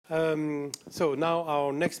So now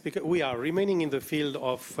our next speaker, we are remaining in the field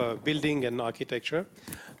of building and architecture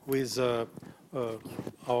with our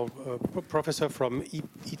professor from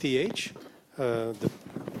ETH, the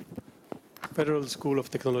Federal School of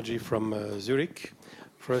Technology from Zurich,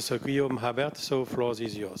 Professor Guillaume HABERT. So floor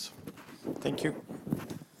is yours. Thank you.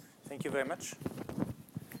 Thank you very much.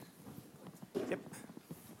 Yep.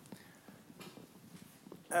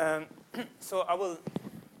 So I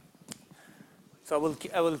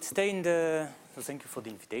will stay in the. So thank you for the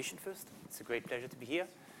invitation first. It's a great pleasure to be here.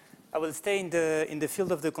 I will stay in the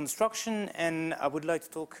field of the construction, and I would like to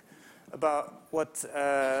talk about what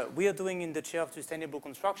we are doing in the chair of sustainable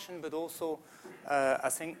construction, but also I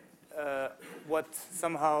think what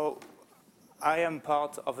somehow I am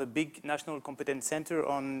part of a big national competence center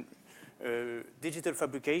on digital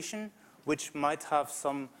fabrication, which might have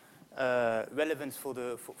some relevance for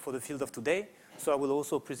the field of today. So I will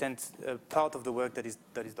also present part of the work that is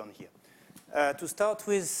done here. To start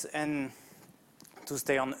with, and to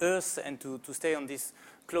stay on Earth and to stay on this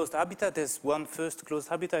closed habitat, there's one first closed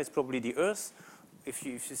habitat. It's probably the Earth, if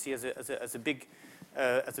you see as a big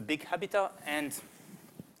habitat. And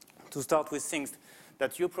to start with things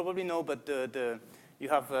that you probably know, but you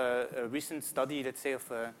have a recent study, let's say,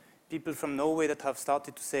 of people from Norway that have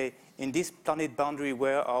started to say, in this planet boundary,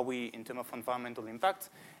 where are we in terms of environmental impact?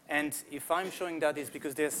 And if I'm showing that, it's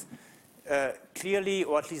because there's clearly,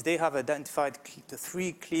 or at least they have identified the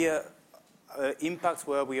three clear impacts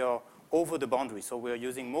where we are over the boundary. So we are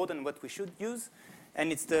using more than what we should use.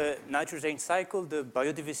 And it's the nitrogen cycle, the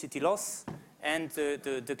biodiversity loss, and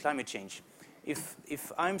the climate change.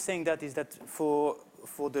 If I'm saying that, is that for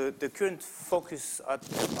the current focus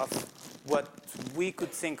of what we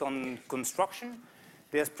could think on construction,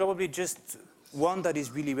 there's probably just one that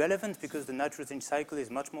is really relevant, because the nitrogen cycle is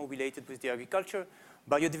much more related with the agriculture.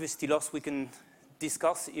 Biodiversity loss, we can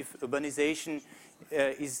discuss if urbanization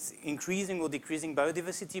is increasing or decreasing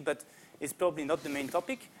biodiversity, but it's probably not the main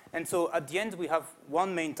topic. And so at the end, we have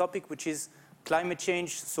one main topic, which is climate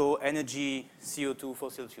change, so energy, CO2,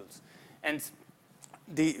 fossil fuels. And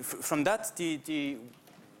from that, the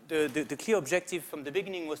clear objective from the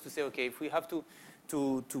beginning was to say, okay, if we have to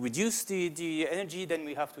reduce the energy, then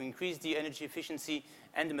we have to increase the energy efficiency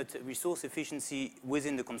and the resource efficiency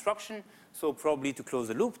within the construction. So probably to close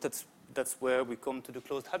the loop, that's where we come to the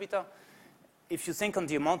closed habitat. If you think on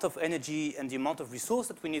the amount of energy and the amount of resource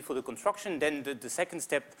that we need for the construction, then the second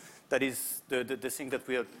step, that is the thing that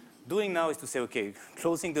we are doing now, is to say, okay,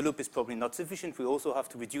 closing the loop is probably not sufficient. We also have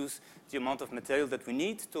to reduce the amount of material that we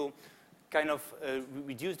need to kind of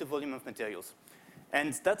reduce the volume of materials.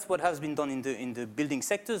 And that's what has been done in the building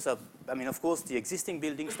sectors. I mean, of course, the existing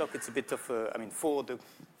building stock, it's a bit of I mean, for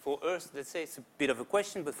Earth, let's say, it's a bit of a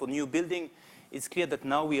question, but for new building, it's clear that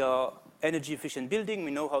now we are energy efficient building.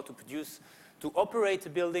 We know how to produce, to operate a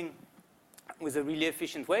building with a really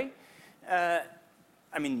efficient way. I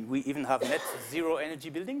mean, we even have net zero energy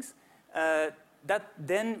buildings. That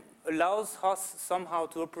then allows us somehow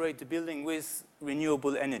to operate the building with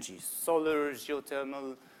renewable energy, solar,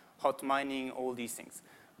 geothermal, hot mining, all these things.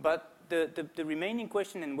 But the remaining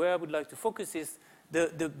question, and where I would like to focus, is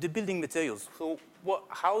the building materials. So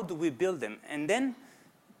how do we build them? And then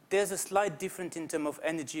there's a slight difference in terms of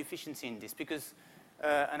energy efficiency in this, because,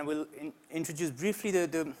 and I will introduce briefly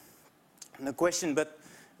the question, but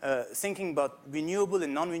thinking about renewable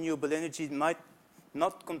and non-renewable energy might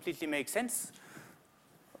not completely make sense,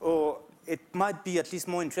 or it might be at least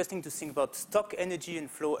more interesting to think about stock energy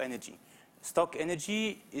and flow energy. Stock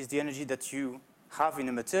energy is the energy that you have in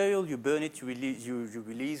a material, you burn it, you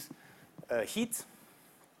release heat,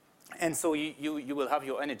 and so you will have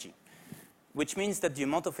your energy, which means that the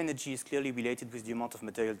amount of energy is clearly related with the amount of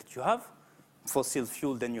material that you have. Fossil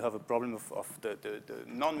fuel, then you have a problem of the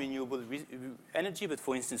non-renewable energy, but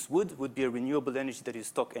for instance, wood would be a renewable energy that is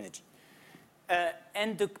stock energy.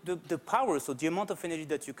 And the power, so the amount of energy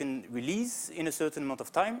that you can release in a certain amount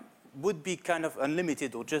of time, would be kind of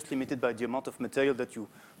unlimited or just limited by the amount of material that you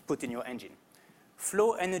put in your engine.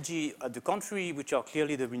 Flow energy, at the contrary, which are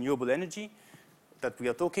clearly the renewable energy that we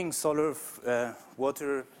are talking, solar,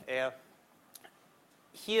 water, air.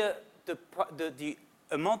 Here, the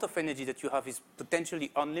amount of energy that you have is potentially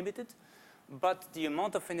unlimited, but the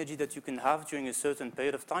amount of energy that you can have during a certain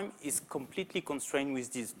period of time is completely constrained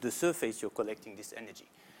with the surface you're collecting this energy.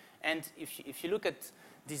 And if you look at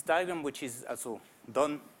this diagram, which is also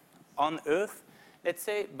done on Earth, let's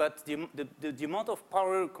say, but the amount of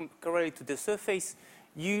power correlated to the surface,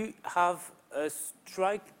 you have a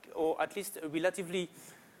strike, or at least a relatively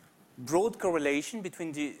broad correlation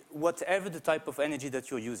between whatever the type of energy that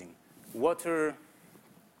you're using. Water,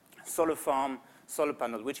 solar farm, solar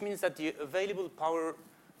panel, which means that the available power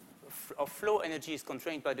of flow energy is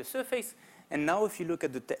constrained by the surface. And now if you look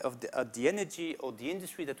at the energy or the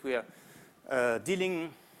industry that we are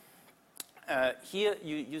dealing here,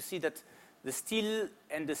 you see that the steel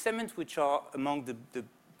and the cement, which are among the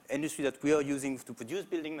industry that we are using to produce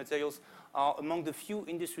building materials, are among the few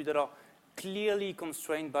industries that are clearly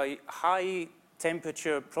constrained by high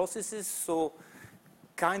temperature processes, so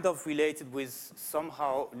kind of related with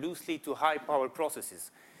somehow loosely to high power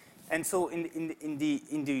processes. And so in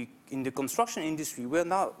the construction industry, we're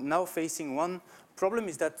now facing one problem,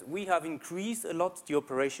 is that we have increased a lot the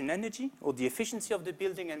operation energy or the efficiency of the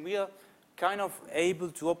building, and we are kind of able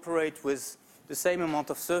to operate with the same amount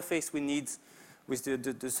of surface we need with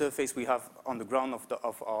the surface we have on the ground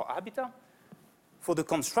of our habitat. For the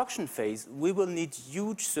construction phase, we will need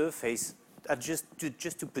huge surface just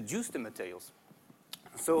to produce the materials.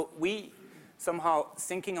 So we somehow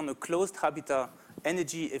thinking on a closed habitat,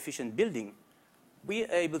 energy efficient building, we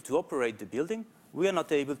are able to operate the building, we are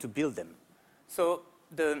not able to build them. So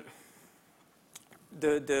the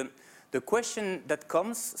question that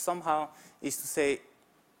comes somehow is to say,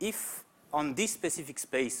 if on this specific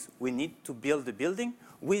space we need to build the building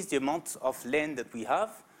with the amount of land that we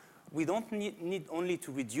have, we don't need only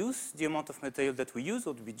to reduce the amount of material that we use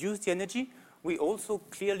or to reduce the energy, we also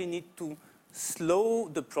clearly need to slow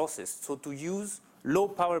the process, so to use low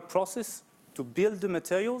power process to build the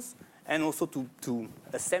materials and also to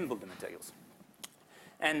assemble the materials.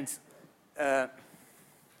 And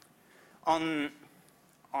on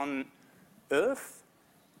Earth,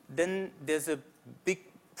 then there's a big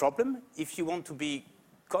problem if you want to be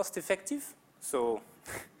cost effective, so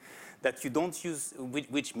that you don't use,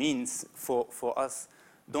 which means for us,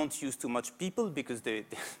 don't use too much people, because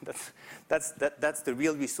that's the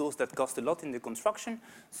real resource that costs a lot in the construction.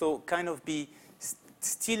 So kind of be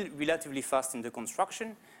still relatively fast in the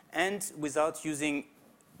construction and without using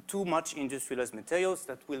too much industrialized materials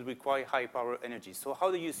that will require high power energy. So how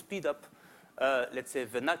do you speed up, let's say,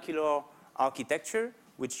 vernacular architecture,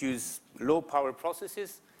 which use low power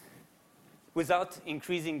processes, without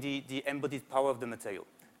increasing the embodied power of the material?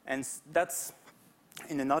 And that's,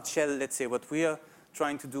 in a nutshell, let's say, what we are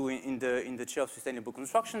trying to do in the chair of sustainable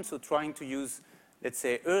construction. So trying to use, let's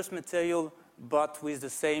say, earth material, but with the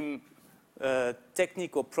same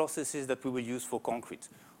technique or processes that we will use for concrete,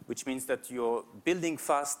 which means that you're building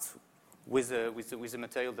fast with a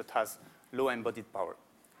material that has low embodied power.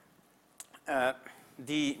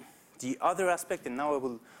 The other aspect, and now I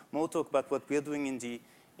will more talk about what we're doing in the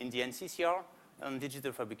NCCR on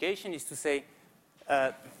digital fabrication, is to say,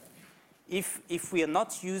 if we are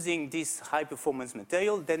not using this high performance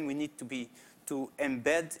material, then we need to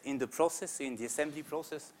embed in the process, in the assembly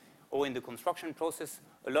process, or in the construction process,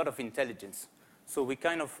 a lot of intelligence. So we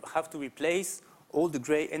kind of have to replace all the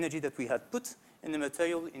gray energy that we had put in the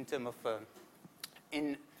material in terms of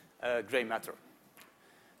gray matter.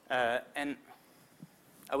 And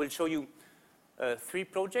I will show you 3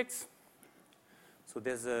 projects. So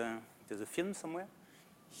there's a film somewhere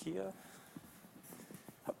here.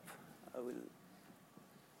 I will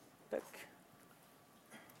back.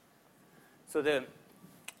 So the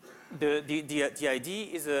idea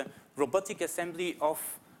is a robotic assembly of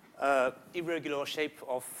irregular shape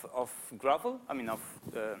of gravel, of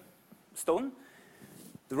stone.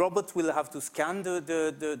 The robot will have to scan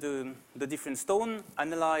the different stone,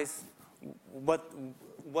 analyze what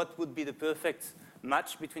would be the perfect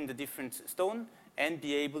match between the different stone, and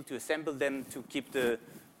be able to assemble them to keep the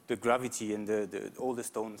gravity and all the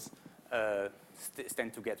stones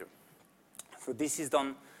stand together. So this is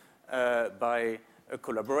done by a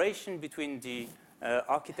collaboration between the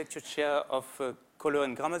architecture chair of Color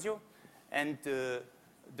and Gramazio and the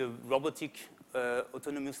robotic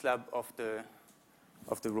autonomous lab of the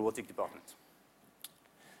robotic department.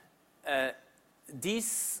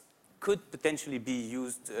 This could potentially be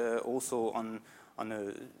used also on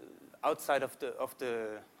outside of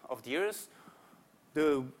the Earth.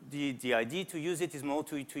 The idea to use it is more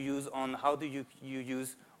to use on how do you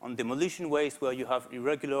use on demolition waste where you have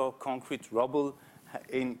irregular concrete rubble.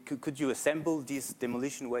 Could you assemble this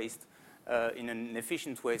demolition waste in an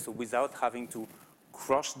efficient way, so without having to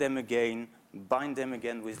crush them again, bind them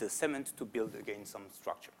again with the cement to build again some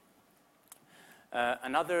structure.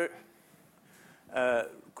 Another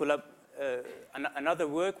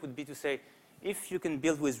work would be to say, if you can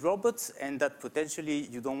build with robots and that potentially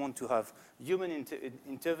you don't want to have human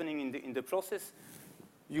intervening in the process,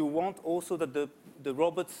 you want also that the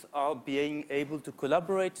robots are being able to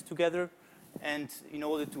collaborate together and in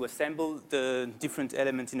order to assemble the different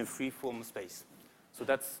elements in a free-form space. So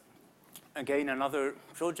that's, again, another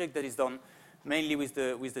project that is done mainly with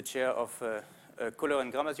the chair of Koller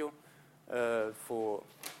and Gramazio for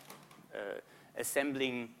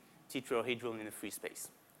assembling tetrahedral in a free space,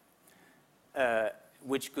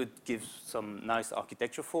 which could give some nice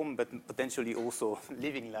architecture form, but potentially also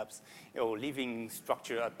living labs or living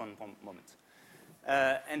structure at one moment.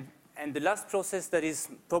 And the last process that is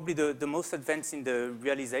probably the most advanced in the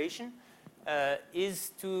realization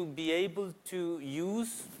is to be able to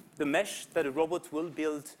use the mesh that a robot will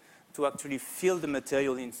build to actually fill the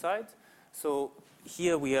material inside. So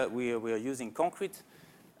here we are using concrete,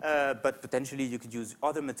 but potentially you could use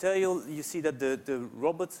other material. You see that the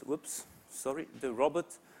robot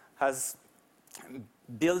has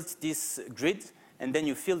built this grid, and then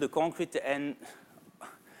you fill the concrete, and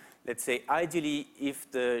let's say ideally, if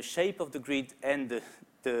the shape of the grid and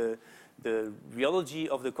the rheology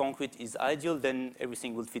of the concrete is ideal, then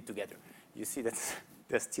everything will fit together. You see that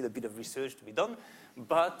there's still a bit of research to be done,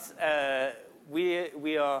 but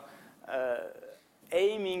we are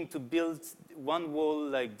aiming to build one wall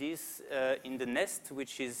like this in the nest,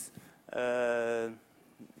 which is a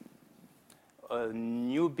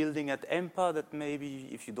new building at EMPA that maybe,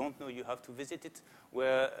 if you don't know, you have to visit it,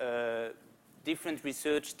 where different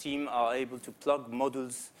research teams are able to plug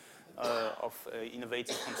models of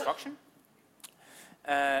innovative construction.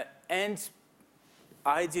 And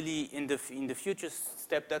ideally, in the future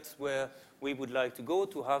step, that's where we would like to go,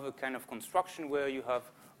 to have a kind of construction where you have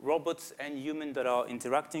robots and humans that are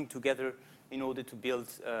interacting together in order to build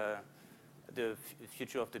the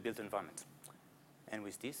future of the built environment. And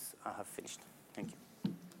with this, I have finished. Thank you.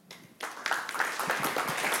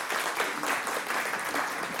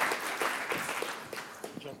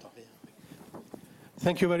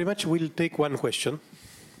 Thank you very much. We'll take one question,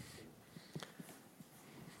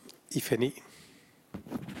 if any.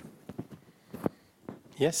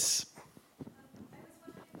 Yes?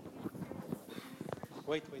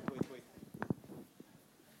 Wait.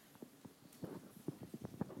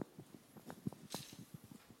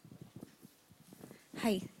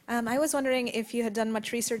 Hi. I was wondering if you had done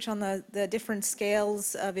much research on the different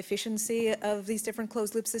scales of efficiency of these different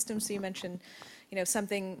closed-loop systems. So you mentioned,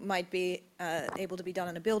 something might be able to be done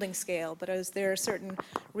on a building scale, but is there a certain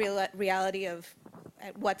reality of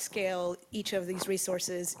at what scale each of these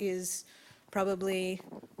resources is probably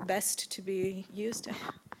best to be used?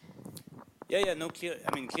 Yeah, no, clear.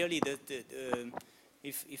 I mean, clearly,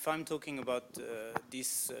 if I'm talking about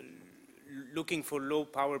this. Looking for low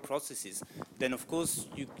power processes, then of course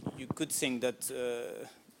you could think that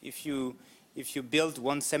if you build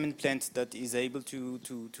one cement plant that is able to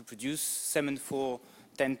produce cement for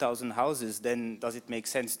 10,000 houses, then does it make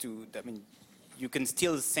sense to? I mean, you can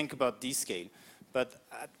still think about this scale, but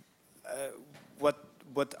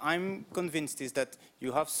what I'm convinced is that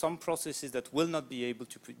you have some processes that will not be able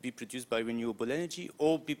to be produced by renewable energy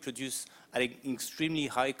or be produced at an extremely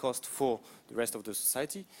high cost for the rest of the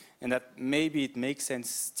society, and that maybe it makes sense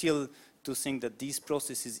still to think that these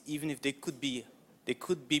processes, even if they could be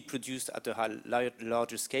produced at a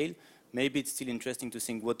larger scale, maybe it's still interesting to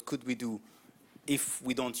think what could we do if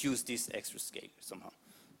we don't use this extra scale somehow.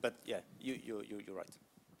 But yeah, you're right.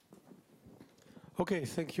 Okay,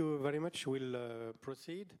 thank you very much. We'll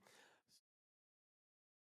proceed.